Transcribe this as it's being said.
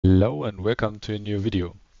Hello and welcome to a new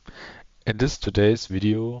video. In today's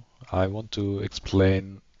video, I want to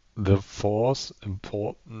explain the 4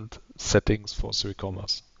 important settings for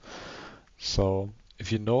 3commas. So,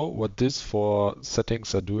 if you know what these 4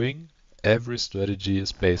 settings are doing, every strategy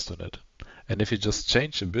is based on it. And if you just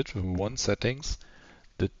change a bit from one settings,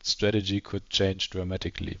 the strategy could change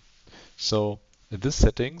dramatically. So, these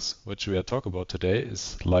settings, which we are talking about today,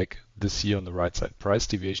 is like this here on the right side: price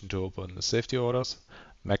deviation to open the safety orders,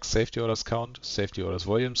 max safety orders count, safety orders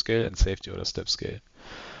volume scale, and safety order step scale.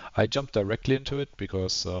 I jumped directly into it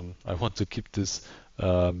because I want to keep this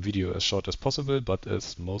video as short as possible, but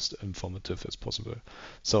as most informative as possible.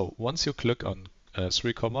 So once you click on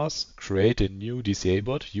 3commas, create a new DCA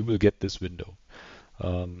bot, you will get this window.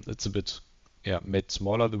 It's a bit made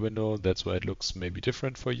smaller, the window, that's why it looks maybe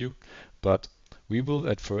different for you, but we will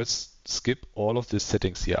at first skip all of these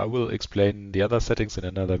settings here. I will explain the other settings in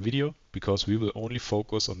another video because we will only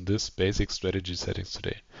focus on this basic strategy settings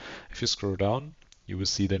today. If you scroll down, you will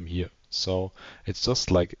see them here. So it's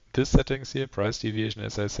just like this settings here: price deviation,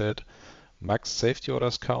 as I said, max safety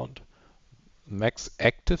orders count, max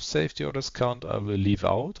active safety orders count I will leave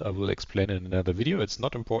out. I will explain in another video. It's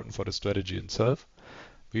not important for the strategy itself.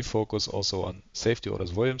 We focus also on safety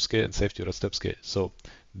orders volume scale and safety order step scale. So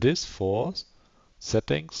these 4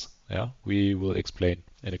 settings, we will explain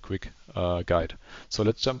in a quick guide. So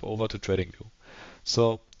let's jump over to Tradingview.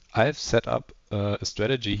 So I've set up a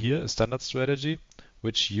strategy here, a standard strategy,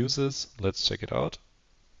 which uses, let's check it out,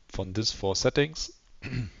 from these 4 settings.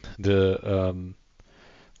 Let's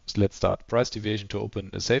start: price deviation to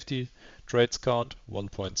open a safety trades count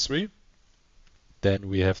 1.3. Then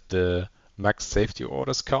we have the max safety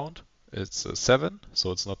orders count. It's 7,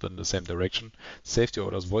 so it's not in the same direction. Safety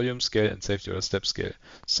orders volume scale and safety order step scale.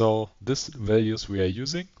 So these values we are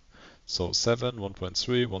using. So 7,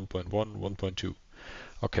 1.3, 1.1, 1.2.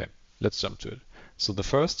 Okay, let's jump to it. So the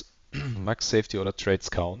first max safety order trades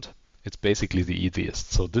count, it's basically the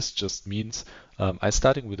easiest. So this just means I'm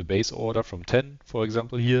starting with a base order from 10, for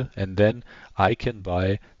example, here, and then I can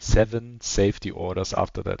buy 7 safety orders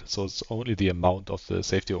after that. So it's only the amount of the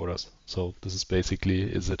safety orders. So this is basically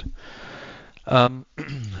it.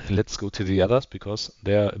 Let's go to the others because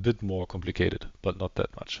they're a bit more complicated, but not that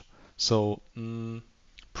much. So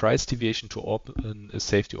price deviation to open a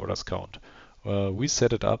safety orders count. We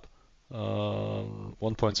set it up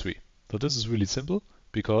 1.3. So this is really simple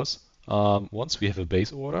because once we have a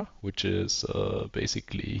base order, which is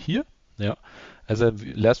basically here, as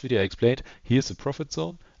last video I explained, here's the profit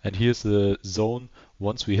zone and here's the zone.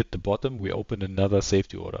 Once we hit the bottom, we open another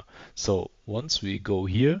safety order. So once we go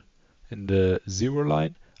here in the 0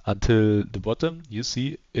 line until the bottom, you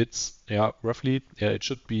see it's roughly, it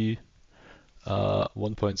should be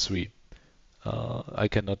 1.3. I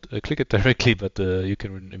cannot click it directly, but you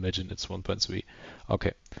can imagine it's 1.3.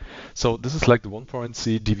 Okay, so this is like the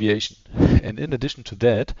 1.3 deviation. And in addition to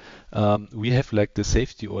that, we have like the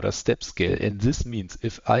safety order step scale. And this means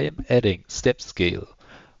if I am adding step scale,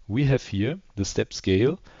 we have here the step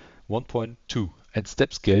scale 1.2. And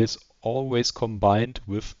step scale is always combined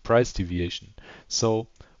with price deviation. So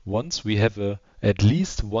once we have at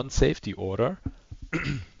least one safety order,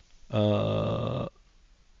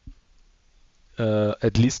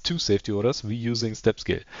 at least 2 safety orders, we're using step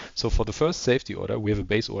scale. So for the first safety order, we have a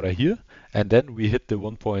base order here, and then we hit the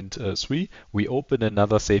 1.3, we open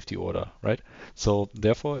another safety order, right? So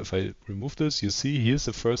therefore, if I remove this, you see here's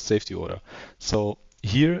the first safety order. So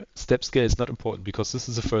here, step scale is not important because this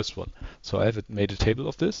is the first one. So I have made a table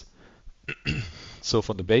of this. So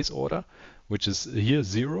for the base order, which is here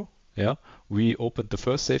 0, we opened the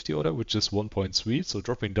first safety order, which is 1.3. So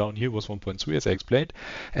dropping down here was 1.3, as I explained.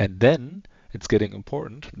 And then it's getting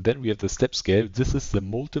important. Then we have the step scale. This is the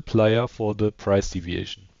multiplier for the price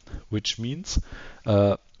deviation, which means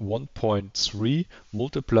 1.3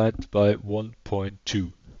 multiplied by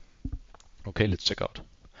 1.2. Okay, let's check out.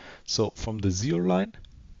 So from the 0 line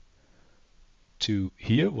to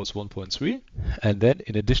here was 1.3. And then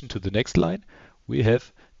in addition to the next line, we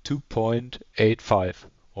have 2.85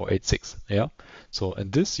 or 86. So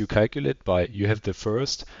and this you calculate by, you have the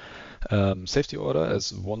first safety order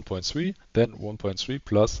as 1.3, then 1.3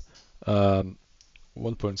 plus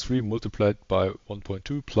 1.3 multiplied by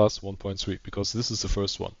 1.2 plus 1.3, because this is the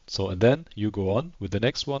first one. So and then you go on with the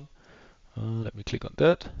next one. Let me click on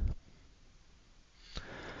that.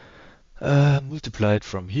 Multiplied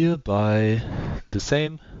from here by the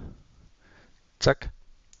same. Zack.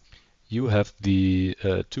 You have the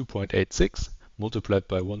 2.86 multiplied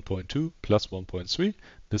by 1.2 plus 1.3.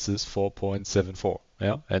 This is 4.74,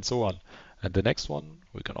 and so on. And the next one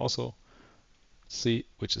we can also see,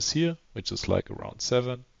 which is here, which is like around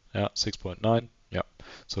 7, Yeah, 6.9. Yeah.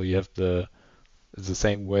 So you have the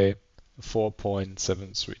same way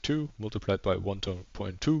 4.732 multiplied by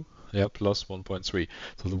 1.2, yeah, plus 1.3.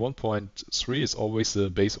 So the 1.3 is always the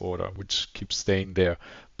base order, which keeps staying there.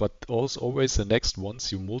 But also always the next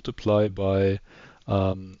ones you multiply by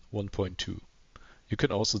 1.2. You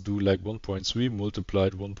can also do like 1.3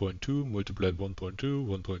 multiplied 1.2 multiplied 1.2,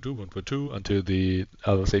 1.2, 1.2 until the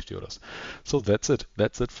other safety orders. So that's it.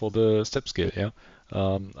 That's it for the step scale. Yeah.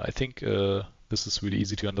 I think this is really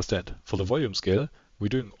easy to understand. For the volume scale, we're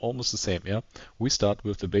doing almost the same. Yeah. We start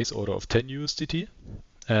with the base order of 10 USDT.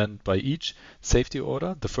 And by each safety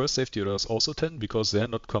order, the first safety order is also 10 because they're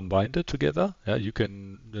not combined together. Yeah, you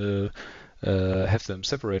can have them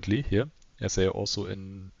separately here, as they are also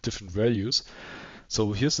in different values.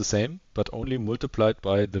 So here's the same, but only multiplied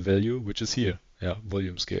by the value which is here. Yeah,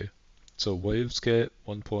 volume scale. So volume scale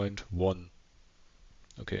 1.1.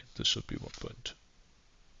 Okay, this should be 1.2,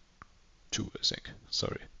 I think.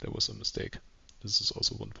 Sorry, there was a mistake. This is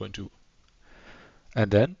also 1.2. And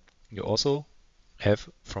then you also have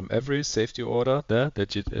from every safety order there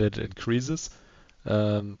that it increases,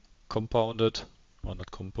 compounded, or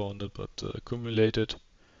not compounded, but accumulated.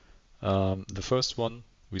 The first one,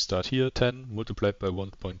 we start here, 10 multiplied by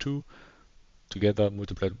 1.2, together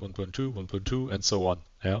multiplied 1.2, 1.2, and so on.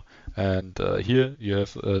 Yeah, and here you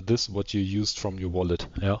have this what you used from your wallet.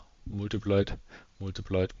 Yeah, multiplied,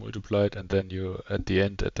 multiplied, multiplied, and then you at the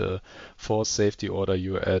end at the fourth safety order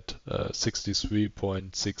you add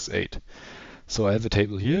 63.68. So I have a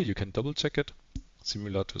table here. You can double check it,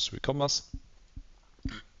 similar to 3commas,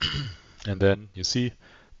 and then you see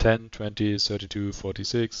 10, 20, 32,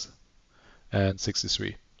 46, and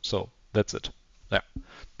 63. So that's it. Yeah,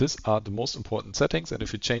 these are the most important settings, and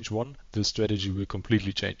if you change one, the strategy will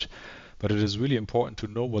completely change. But it is really important to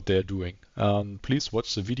know what they are doing. Please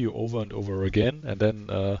watch the video over and over again, and then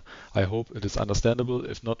I hope it is understandable.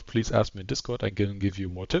 If not, please ask me in Discord. I can give you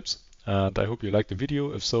more tips. And I hope you liked the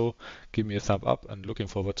video. If so, give me a thumb up, and looking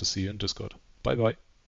forward to see you in Discord. Bye bye.